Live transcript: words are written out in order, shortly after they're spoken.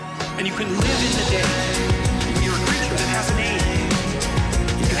and you can live in the day. You're a creature that has a name.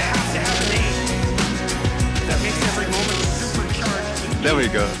 You have to have a name that makes every moment supercharged. There we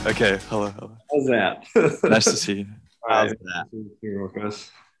go. Okay, hello. How's that? Nice to see you. How's that? Here with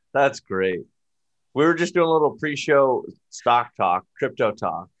us. That's great. We were just doing a little pre-show stock talk, crypto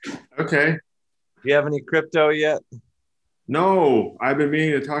talk. Okay. Do you have any crypto yet? No, I've been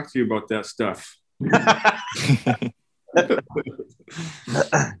meaning to talk to you about that stuff.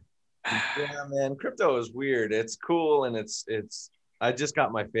 Yeah, man, crypto is weird. It's cool, and it's. I just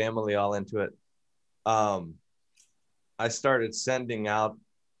got my family all into it. I started sending out.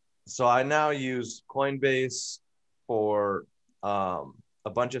 So I now use Coinbase for a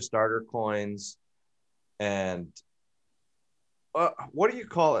bunch of starter coins, and what do you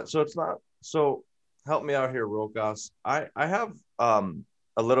call it? So it's not. So help me out here, Rokas. I have a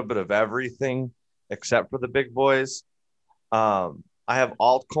little bit of everything except for the big boys. I have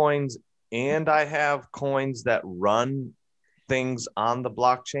altcoins and I have coins that run things on the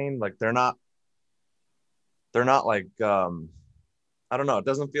blockchain. Like they're not like I don't know. It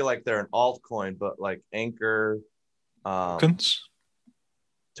doesn't feel like they're an altcoin, but like Anchor tokens.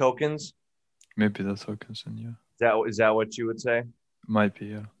 Maybe the tokens in you. Is that what you would say? Might be,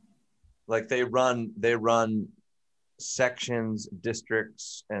 yeah. Like they run sections,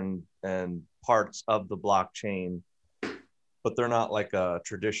 districts, and parts of the blockchain, but they're not like a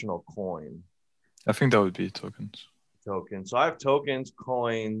traditional coin. I think that would be tokens. So I have tokens,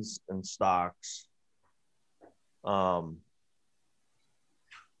 coins, and stocks.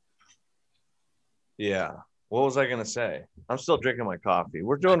 Yeah. What was I gonna say? I'm still drinking my coffee.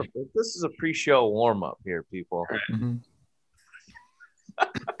 This is a pre-show warm-up here, people. Mm-hmm.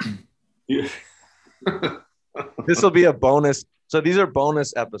 Yeah. This will be a bonus. So these are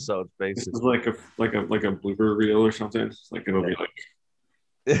bonus episodes, basically. It's like a blooper reel or something. It's like it'll be like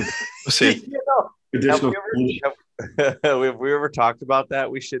We'll see. additional. Have we ever talked about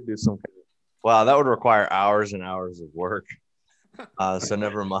that? We should do some. Wow, that would require hours and hours of work. So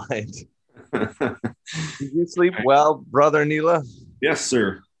never mind. Did you sleep well, brother Neela? Yes,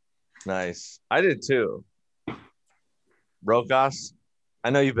 sir. Nice. I did too. Rokas, I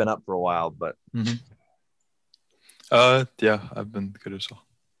know you've been up for a while, but Mm-hmm. Yeah, I've been good as well.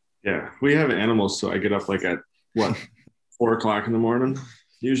 Yeah, we have animals, so I get up like at 4 o'clock in the morning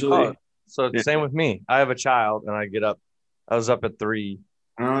usually. Oh, so it's the same with me. I have a child, and I get up. I was up at 3.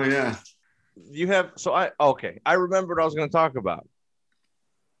 Oh yeah. I remember what I was going to talk about.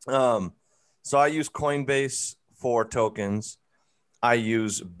 So I use Coinbase for tokens. I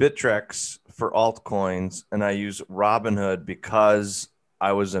use Bittrex for altcoins, and I use Robinhood because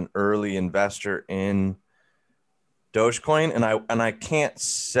I was an early investor in Dogecoin, and I can't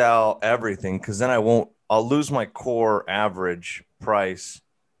sell everything because then I'll lose my core average price,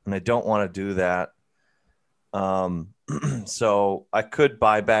 and I don't want to do that. So I could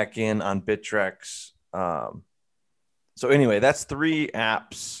buy back in on Bittrex. So anyway, that's 3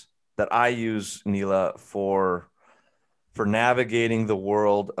 apps that I use, Neela, for navigating the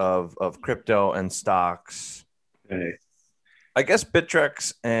world of crypto and stocks. Okay. I guess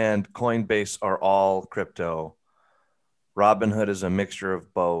Bittrex and Coinbase are all crypto. Robinhood is a mixture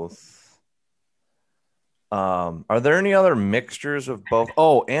of both. Are there any other mixtures of both?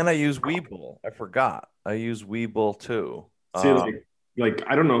 Oh, and I use Webull. I forgot. I use Webull too. See, like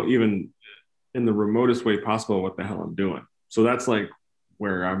I don't know even in the remotest way possible what the hell I'm doing. So that's like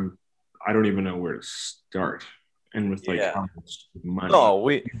where I don't even know where to start. And with like how much money. No,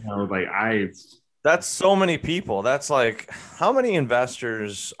 that's so many people. That's like, how many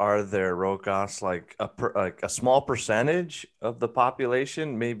investors are there, Rokas? Like a small percentage of the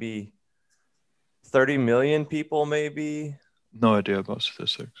population, maybe 30 million people, maybe. No idea about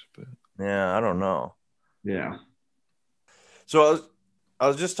statistics, but yeah, I don't know. Yeah. So I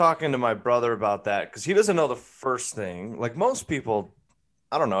was just talking to my brother about that because he doesn't know the first thing. Like most people,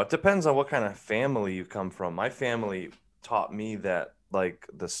 I don't know. It depends on what kind of family you come from. My family taught me that like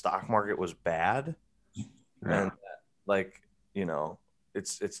the stock market was bad, and like, you know,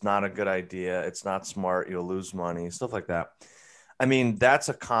 it's not a good idea. It's not smart. You'll lose money, stuff like that. I mean, that's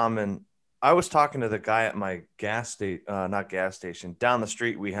a common. I was talking to the guy at my not gas station down the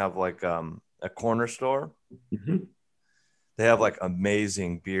street. We have like a corner store. Mm-hmm. They have like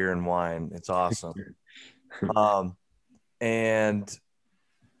amazing beer and wine. It's awesome. And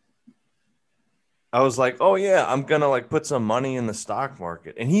I was like, oh yeah, I'm going to like put some money in the stock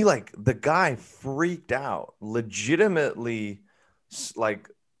market. And the guy freaked out, legitimately like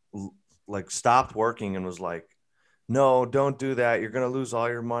stopped working and was like, no, don't do that. You're going to lose all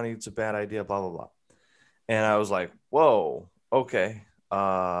your money. It's a bad idea, blah, blah, blah. And I was like, whoa, okay.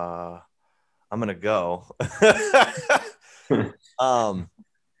 I'm gonna go.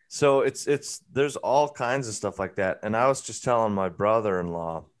 So it's there's all kinds of stuff like that. And I was just telling my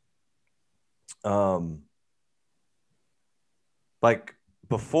brother-in-law, like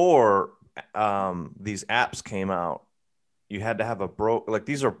before these apps came out, you had to have like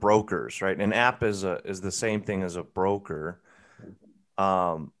these are brokers, right? An app is the same thing as a broker.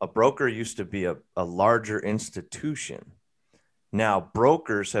 A broker used to be a larger institution. Now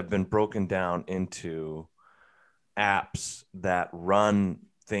brokers have been broken down into apps that run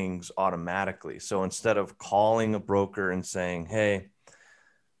things automatically. So instead of calling a broker and saying, hey,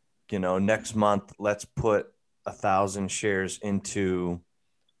 next month, let's put 1,000 shares into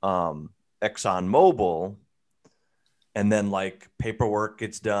ExxonMobil, and then like paperwork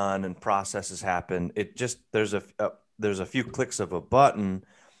gets done and processes happen. It just, there's a few clicks of a button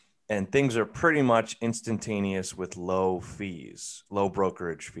and things are pretty much instantaneous with low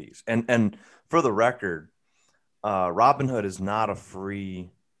brokerage fees. And for the record, Robinhood is not a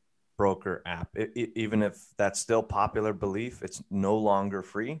free broker app. Even if that's still popular belief, it's no longer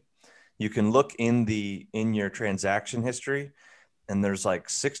free. You can look in your transaction history, and there's like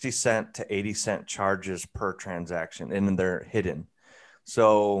 60 cent to 80 cent charges per transaction, and they're hidden.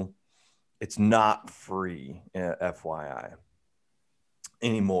 So it's not free, FYI,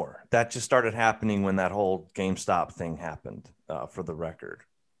 anymore. That just started happening when that whole GameStop thing happened, for the record,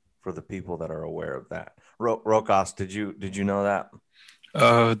 for the people that are aware of that. Rokas, did you know that?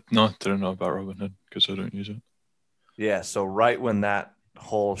 No, didn't know about Robinhood because I don't use it. Yeah, so right when that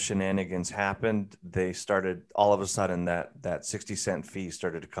whole shenanigans happened, they started all of a sudden that 60 cent fee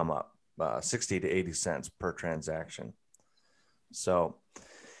started to come up, 60 to 80 cents per transaction. So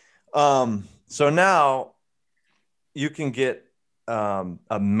now you can get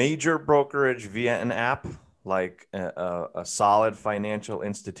a major brokerage via an app, like a solid financial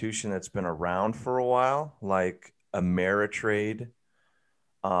institution that's been around for a while, like Ameritrade.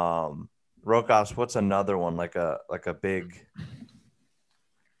 Rokas, what's another one like a big?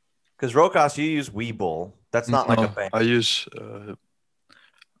 Because Rokas, you use Webull. That's not like a bank.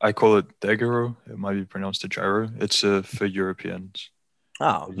 I call it Degiro. It might be pronounced a gyro. It's for Europeans.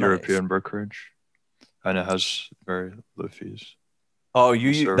 Oh, European nice. brokerage, and it has very low fees. Oh,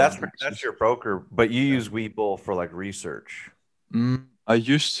 that's your broker, but you use Webull for like research. I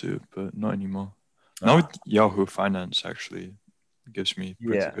used to, but not anymore. Now Yahoo Finance actually gives me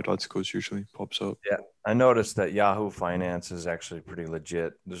pretty good articles, usually pops up. Yeah, I noticed that Yahoo Finance is actually pretty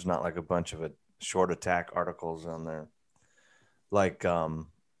legit. There's not like a bunch of short attack articles on there, like some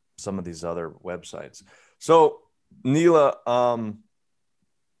of these other websites. So Neela,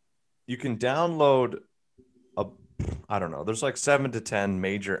 you can download I don't know, there's like 7 to 10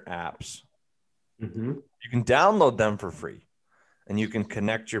 major apps. Mm-hmm. You can download them for free, and you can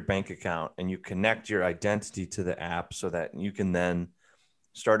connect your bank account and you connect your identity to the app so that you can then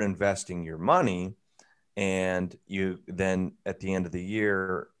start investing your money. And you then at the end of the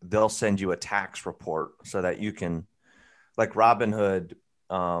year, they'll send you a tax report so that you can, like Robinhood,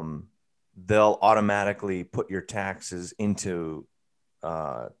 they'll automatically put your taxes into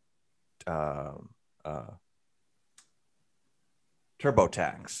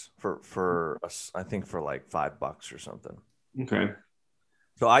TurboTax for I think for like $5 or something. Okay.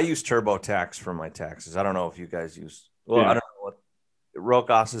 So I use TurboTax for my taxes. I don't know if you guys use. Well, I don't know what.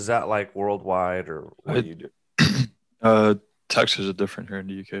 Rokas, is that like worldwide, or what do you do? Taxes are different here in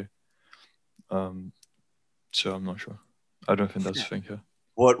the UK. So I'm not sure. I don't think that's a thing here.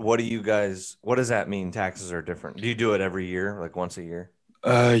 What do you guys? What does that mean? Taxes are different. Do you do it every year, like once a year?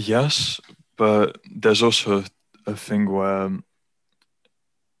 Yes, but there's also a thing where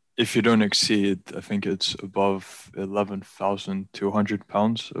if you don't exceed, I think it's above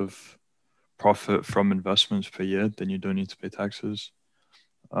 £11,200 of profit from investments per year, then you don't need to pay taxes.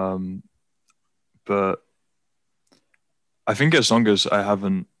 But I think as long as I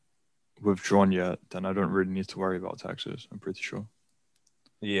haven't withdrawn yet, then I don't really need to worry about taxes. I'm pretty sure.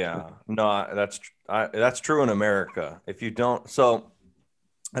 Yeah, no, that's true in America. If you don't, so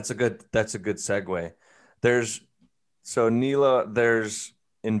that's a good segue. Neela, there's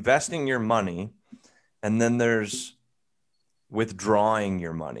investing your money, and then there's withdrawing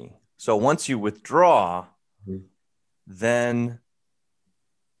your money. So once you withdraw, then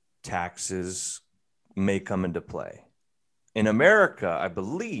taxes may come into play. In America, I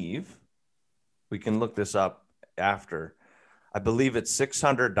believe, we can look this up after, I believe it's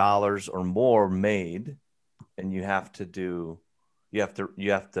 $600 or more made, and you have to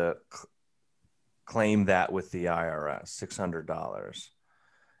claim that with the IRS, $600.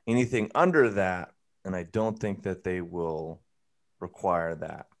 Anything under that, and I don't think that they will require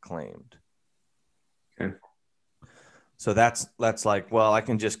that claimed. Okay. So that's like, well, I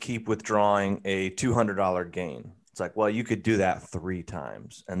can just keep withdrawing a $200 gain. It's like, well, you could do that 3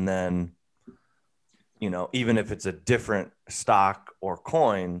 times. And then, even if it's a different stock or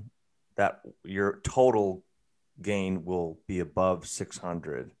coin, that your total gain will be above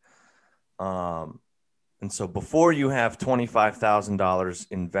 600. And so before you have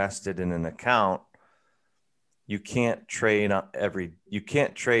 $25,000 invested in an account, you can't trade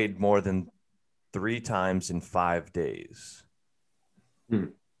more than 3 times in 5 days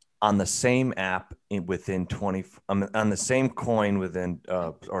on the same app within 20 on the same coin within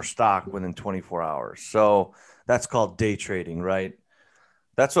or stock within 24 hours. So that's called day trading, right?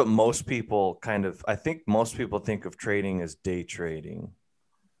 That's what most people I think most people think of trading as day trading.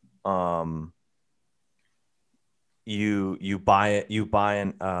 You buy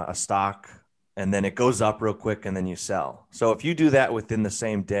a stock, and then it goes up real quick, and then you sell. So if you do that within the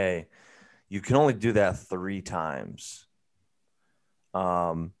same day, you can only do that 3 times.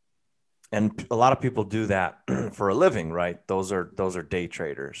 And a lot of people do that for a living, right? Those are day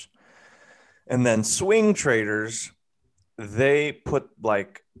traders. And then swing traders, they put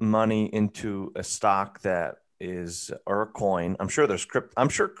like money into a stock that is, or a coin. I'm sure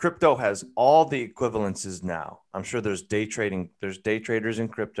crypto has all the equivalences now. I'm sure there's day traders in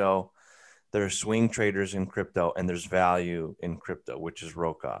crypto, there's swing traders in crypto, and there's value in crypto, which is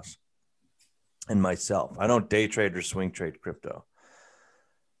Rokas and myself. I don't day trade or swing trade crypto.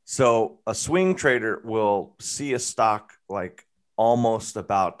 So a swing trader will see a stock like almost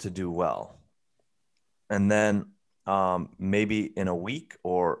about to do well. And then maybe in a week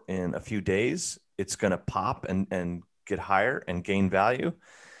or in a few days, it's going to pop and get higher and gain value.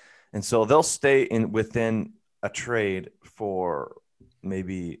 And so they'll stay within a trade for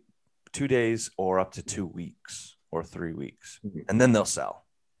maybe 2 days or up to 2 weeks or 3 weeks, and then they'll sell.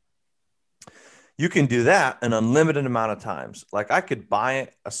 You can do that an unlimited amount of times. Like I could buy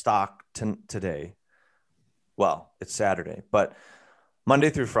a stock today. Well, it's Saturday, but Monday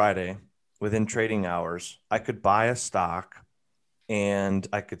through Friday within trading hours, I could buy a stock and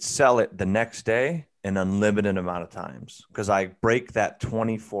I could sell it the next day an unlimited amount of times because I break that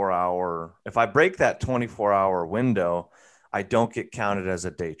 24-hour. If I break that 24-hour window, I don't get counted as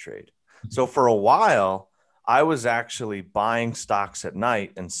a day trade. So for a while, I was actually buying stocks at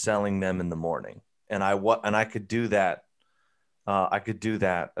night and selling them in the morning. And I could do that. I could do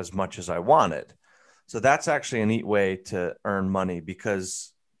that as much as I wanted. So that's actually a neat way to earn money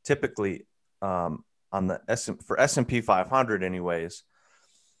because typically for S&P 500 anyways,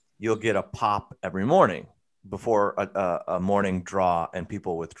 you'll get a pop every morning before a morning draw and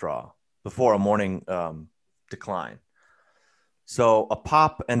people withdraw before a morning decline. So a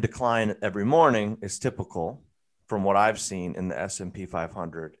pop and decline every morning is typical from what I've seen in the S&P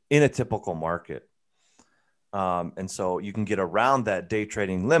 500 in a typical market. And so you can get around that day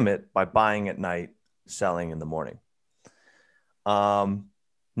trading limit by buying at night, selling in the morning.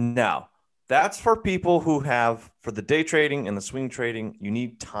 Now, that's for people who for the day trading and the swing trading, you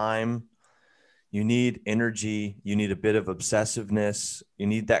need time, you need energy, you need a bit of obsessiveness, you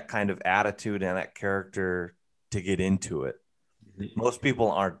need that kind of attitude and that character to get into it. Most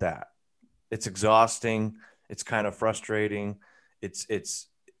people aren't that. It's exhausting. It's kind of frustrating. It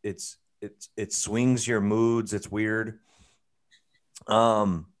swings your moods. It's weird.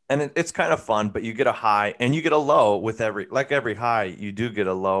 And it's kind of fun, but you get a high and you get a low with every high, you do get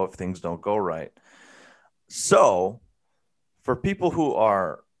a low if things don't go right. So for people who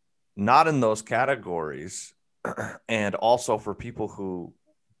are not in those categories, and also for people who,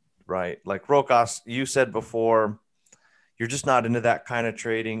 right, like Rokas, you said before, you're just not into that kind of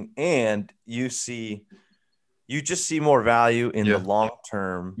trading, and you just see more value in the long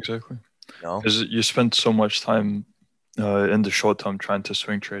term. Exactly. Because you spend so much time in the short term trying to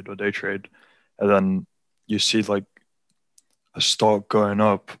swing trade or day trade, and then you see like a stock going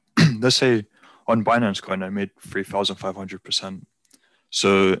up. Let's say on Binance Coin, I made 3,500%.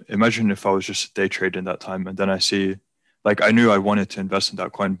 So imagine if I was just day trading that time, and then I see, like, I knew I wanted to invest in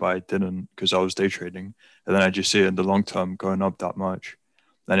that coin, but I didn't because I was day trading. And then I just see it in the long term going up that much.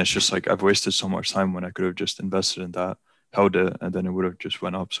 Then it's just like I've wasted so much time when I could have just invested in that, held it, and then it would have just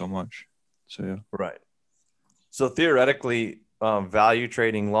went up so much. So yeah. Right. So theoretically, value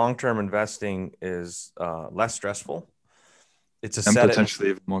trading, long-term investing is less stressful. It's a and potentially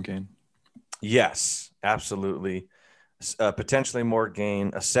even more gain. Yes, absolutely. Potentially more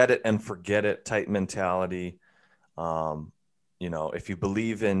gain, a set it and forget it type mentality. If you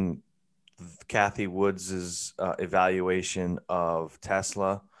believe in Cathie Woods's evaluation of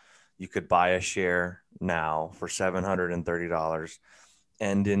Tesla, you could buy a share now for $730.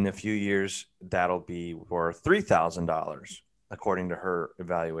 And in a few years, that'll be worth $3,000, according to her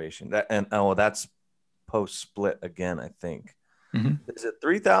evaluation. That's post split again, I think. Mm-hmm. Is it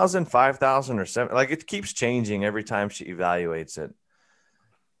 3,000, 5,000, or 7? Like, it keeps changing every time she evaluates it.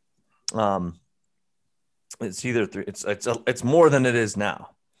 It's either it's more than it is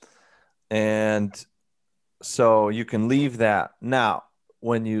now. And so you can leave that. Now,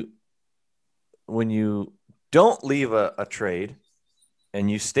 when you don't leave a trade and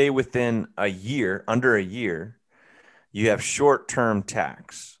you stay within a year, under a year, you have short-term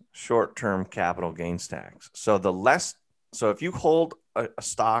capital gains tax. So if you hold a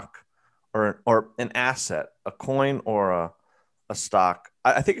stock or an asset, a coin or a stock,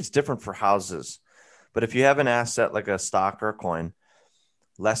 I think it's different for houses, but if you have an asset like a stock or a coin,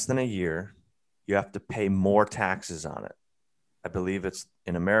 less than a year, you have to pay more taxes on it. I believe it's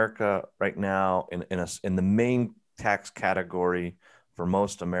in America right now in the main tax category for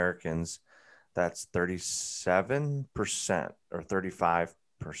most Americans, that's 37% or 35%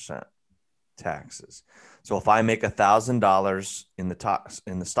 taxes. So if I make $1,000 in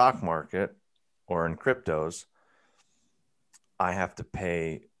the stock market or in cryptos, I have to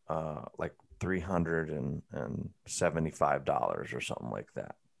pay like $375 or something like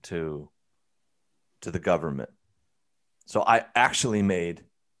that to the government. So I actually made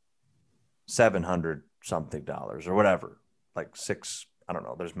 $700 something or whatever, like six. I don't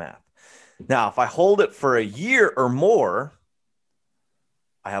know. There's math. Now, if I hold it for a year or more,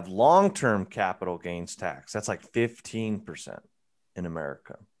 I have long-term capital gains tax. That's like 15% in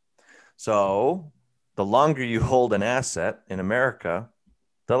America. So the longer you hold an asset in America,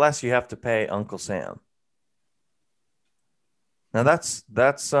 the less you have to pay Uncle Sam. Now that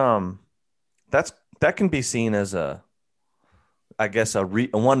can be seen as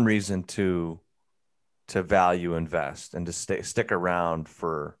one reason to value invest and to stick around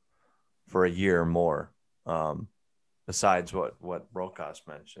for a year or more. Besides what Rokas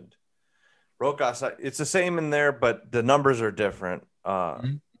mentioned. Rokas, it's the same in there, but the numbers are different.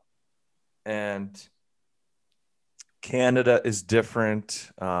 And Canada is different.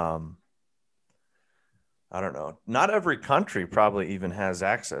 I don't know. Not every country probably even has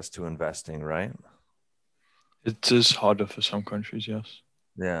access to investing, right? It is harder for some countries, yes.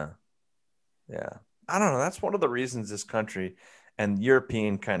 Yeah. I don't know. That's one of the reasons this country and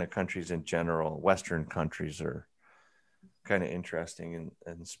European kind of countries in general, Western countries, are kind of interesting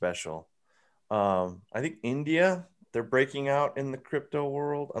and special. I think India, they're breaking out in the crypto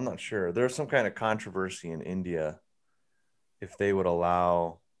world. I'm not sure. There's some kind of controversy in India if they would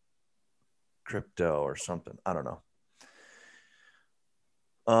allow crypto or something. I don't know.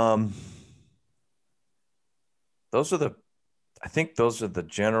 Those are the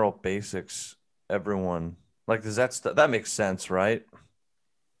general basics. Everyone like, does that makes sense, right?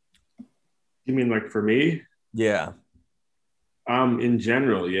 You mean like for me? Yeah. In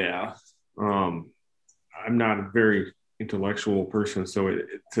general, yeah. I'm not a very intellectual person, so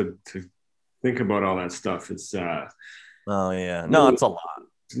to think about all that stuff, it's oh yeah, no, it's a lot.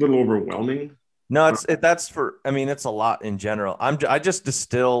 It's a little overwhelming. No, it's a lot in general. I just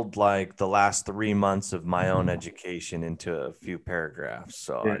distilled like the last 3 months of my own education into a few paragraphs.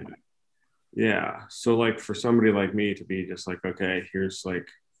 So yeah. So like for somebody like me to be just like, okay, here's like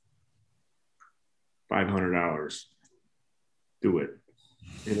 $500, do it.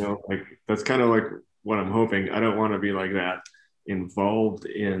 Like that's kind of like what I'm hoping. I don't want to be like that involved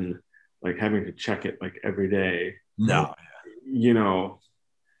in like having to check it like every day. No.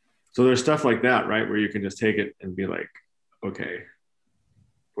 So there's stuff like that, right? Where you can just take it and be like, okay,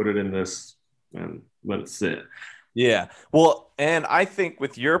 put it in this and let it sit. Yeah. Well, and I think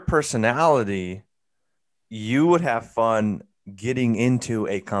with your personality, you would have fun getting into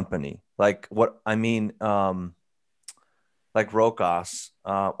a company. Like what I mean, like Rokas,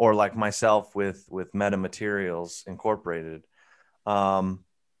 or like myself with Metamaterials Incorporated. Like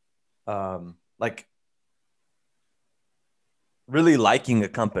really liking a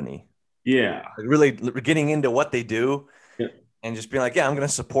company. Yeah. Like really getting into what they do, yeah, and just being like, yeah, I'm going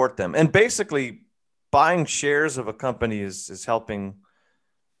to support them. And basically buying shares of a company is helping.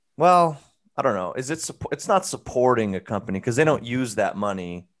 Well, I don't know. It's not supporting a company because they don't use that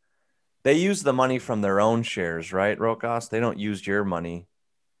money. They use the money from their own shares, right, Rokas? They don't use your money.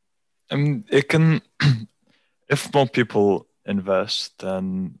 I mean, it can, if more people invest,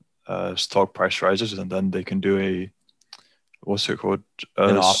 then stock price rises, and then they can do what's it called?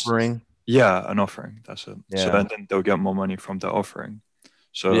 An offering? Yeah, an offering. That's it. Yeah. So then they'll get more money from the offering.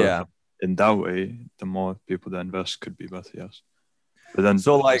 So yeah, in that way, the more people that invest could be better, yes. But then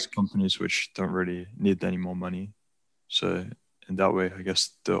So, there's like, companies which don't really need any more money. So in that way, I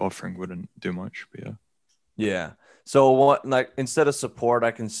guess the offering wouldn't do much. But yeah. yeah. So what, like, instead of support,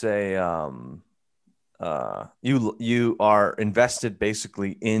 I can say you are invested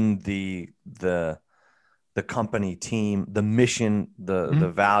basically in the company team, the mission,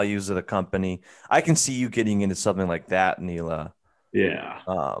 the values of the company. I can see you getting into something like that, Neela, Yeah.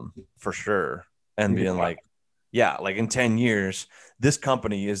 for sure, and being like, yeah, like in 10 years, this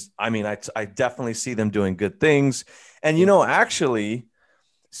company is, I mean, I definitely see them doing good things. And, actually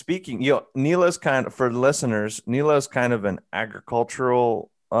speaking, Neela's kind of, for the listeners, Neela's kind of an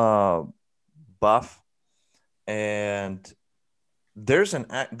agricultural buff. And there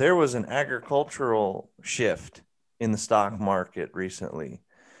was an agricultural shift in the stock market recently.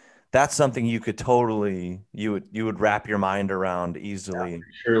 That's something you could totally, you would wrap your mind around easily. Yeah,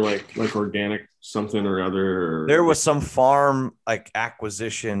 sure, like organic something or other. There was some farm like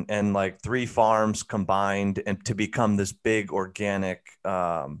acquisition, and like 3 farms combined and to become this big organic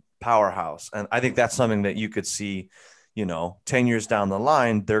powerhouse. And I think that's something that you could see, 10 years down the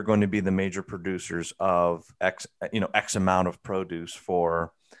line, they're going to be the major producers of X amount of produce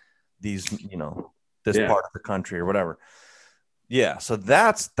for these, this part of the country or whatever. Yeah. So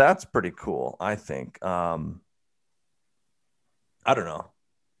that's pretty cool, I think. I don't know.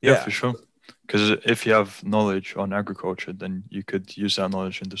 Yeah, for sure. Because if you have knowledge on agriculture, then you could use that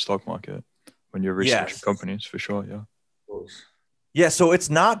knowledge in the stock market when you're researching companies, for sure. Yeah. Yeah. So it's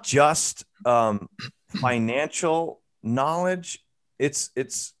not just financial knowledge. It's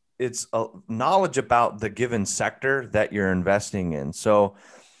a knowledge about the given sector that you're investing in. So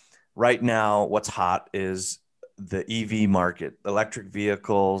right now, what's hot is the EV market, electric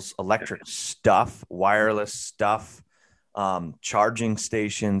vehicles, electric stuff, wireless stuff, charging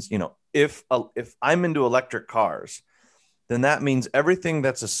stations. If I'm into electric cars, then that means everything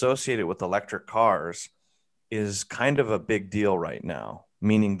that's associated with electric cars is kind of a big deal right now,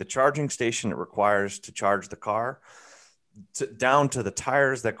 meaning the charging station it requires to charge the car, down to the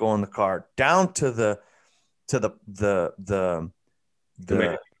tires that go in the car, down to the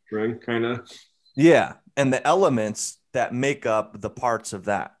kind of. Yeah. And the elements that make up the parts of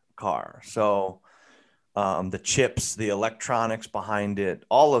that car. So the chips, the electronics behind it,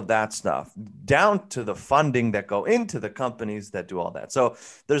 all of that stuff, down to the funding that go into the companies that do all that. So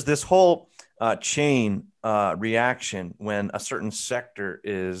there's this whole chain reaction when a certain sector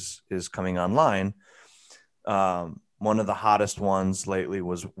is coming online. One of the hottest ones lately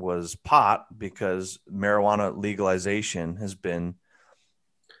was pot, because marijuana legalization has been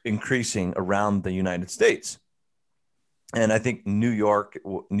increasing around the United States. And I think New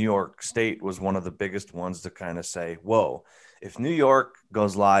York State was one of the biggest ones to kind of say, whoa, if New York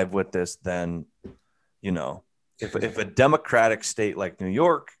goes live with this, then, if a democratic state like New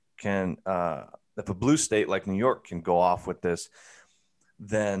York can, if a blue state like New York can go off with this,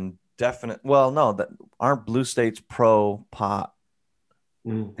 then that aren't blue states pro pot.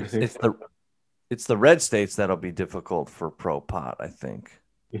 It's the red states that'll be difficult for pro pot, I think.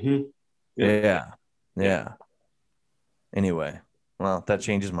 Mm-hmm. Yeah. Anyway, well, that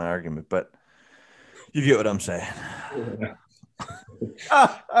changes my argument, but you get what I'm saying.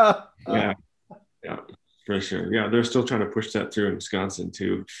 Yeah, for sure. Yeah, they're still trying to push that through in Wisconsin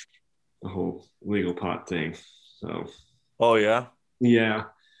too, the whole legal pot thing. So. Oh yeah. Yeah,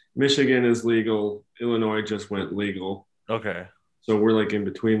 Michigan is legal. Illinois just went legal. Okay. So we're like in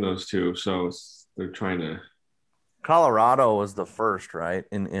between those two. So they're trying to. Colorado was the first, right,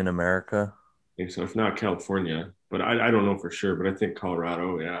 in America? I think so, if not California, but I don't know for sure, but I think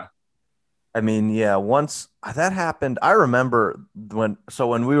Colorado, yeah. I mean, yeah, once that happened, I remember when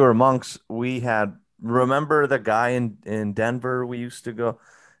we were monks, remember the guy in Denver we used to go?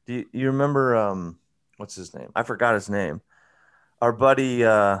 Do you remember, what's his name? I forgot his name. Our buddy,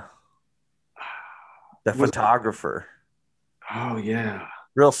 the photographer. Oh, yeah.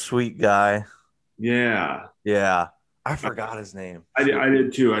 Real sweet guy. Yeah. Yeah. I forgot his name. I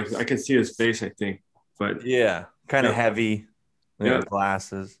did too. I can see his face, I think. But yeah, kind of heavy.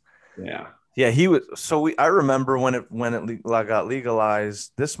 Glasses. Yeah. Yeah, he was. So I remember when it got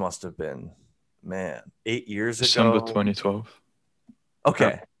legalized. This must have been, 8 years ago. December 2012.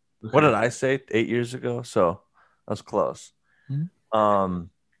 Okay. What did I say? 8 years ago. So that was close. Mm-hmm.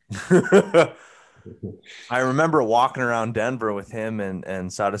 I remember walking around Denver with him and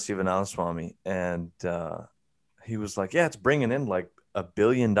Sadasiva Nalaswami, and he was like, "Yeah, it's bringing in like $1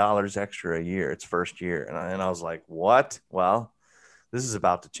 billion extra a year. Its first year," and I was like, "What?" Well, this is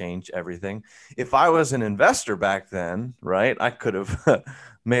about to change everything. If I was an investor back then, right, I could have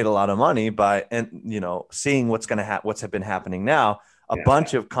made a lot of money by, seeing what's been happening now. a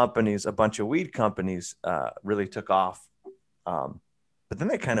bunch of companies, a bunch of weed companies really took off. But then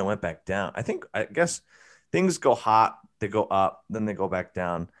they kind of went back down. I guess things go hot, they go up, then they go back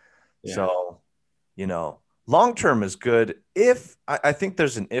down. Yeah. So, you know, long-term is good. I think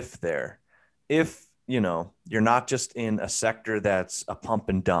there's an if there. If, you know, you're not just in a sector that's a pump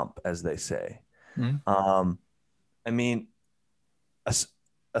and dump, as they say. Mm-hmm. I mean,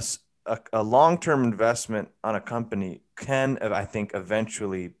 a long-term investment on a company can, I think,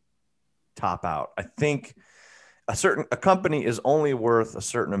 eventually top out. I think a company is only worth a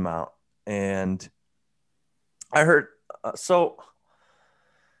certain amount. And I heard, so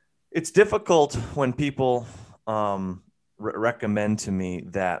it's difficult when people recommend to me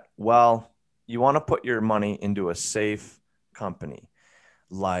that, well, you want to put your money into a safe company,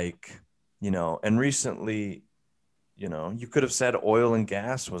 like, you know, and recently, you know, you could have said oil and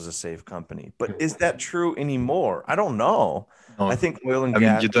gas was a safe company, but is that true anymore? I don't know. No, I think oil and gas.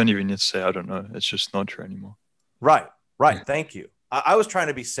 I mean, you don't even need to say, I don't know. It's just not true anymore. Right. Thank you. I was trying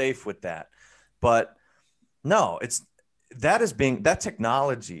to be safe with that, but no, that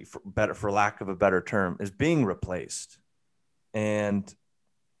technology, for lack of a better term, is being replaced. And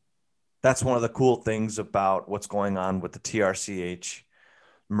that's one of the cool things about what's going on with the TRCH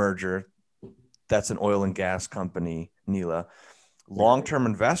merger. That's an oil and gas company, Nila. Long-term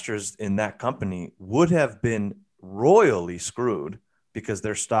investors in that company would have been royally screwed because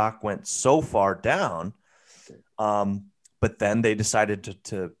their stock went so far down. But then they decided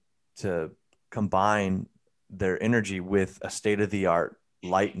to combine their energy with a state-of-the-art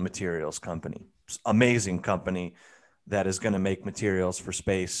light materials company. Amazing company that is going to make materials for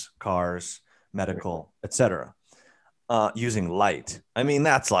space, cars, medical, etc. Using light. I mean,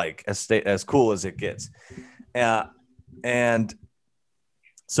 that's like as cool as it gets. And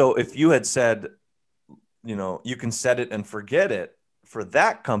so if you had said, you know, you can set it and forget it for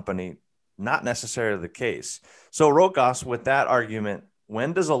that company, not necessarily the case. So Rokas, with that argument,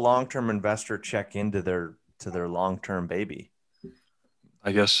 when does a long-term investor check into their long-term baby?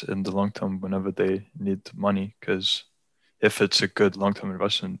 I guess in the long term, whenever they need money, because if it's a good long-term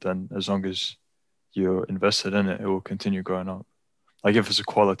investment, then as long as you're invested in it, it will continue going up. Like if it's a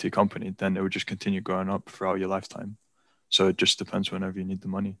quality company, then it will just continue going up throughout your lifetime. So it just depends whenever you need the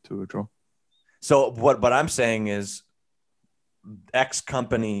money to withdraw. So what I'm saying is X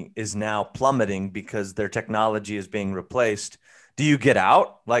company is now plummeting because their technology is being replaced. Do you get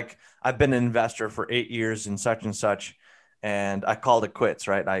out? Like, I've been an investor for 8 years in such and such, and I called it quits,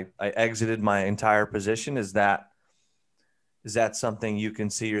 right? I exited my entire position. Is that something you can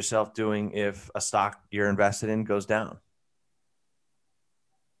see yourself doing if a stock you're invested in goes down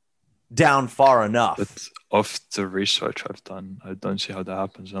far enough? But of the research I've done, I don't see how that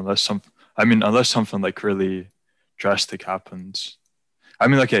happens unless something like really drastic happens. I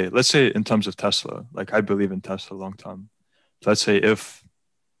mean, okay, let's say in terms of Tesla, like I believe in Tesla long term. Let's say if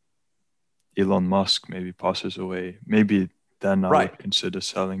Elon Musk maybe passes away, maybe then I would consider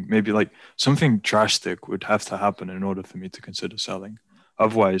selling. Maybe like something drastic would have to happen in order for me to consider selling.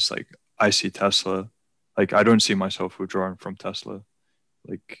 Otherwise, like I see Tesla, like I don't see myself withdrawing from Tesla,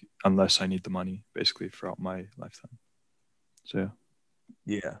 like unless I need the money basically throughout my lifetime. So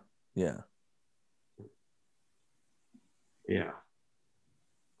yeah.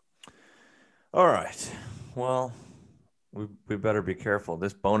 All right. Well, we better be careful.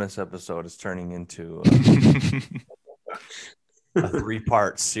 This bonus episode is turning into a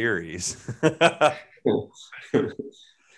 3-part series.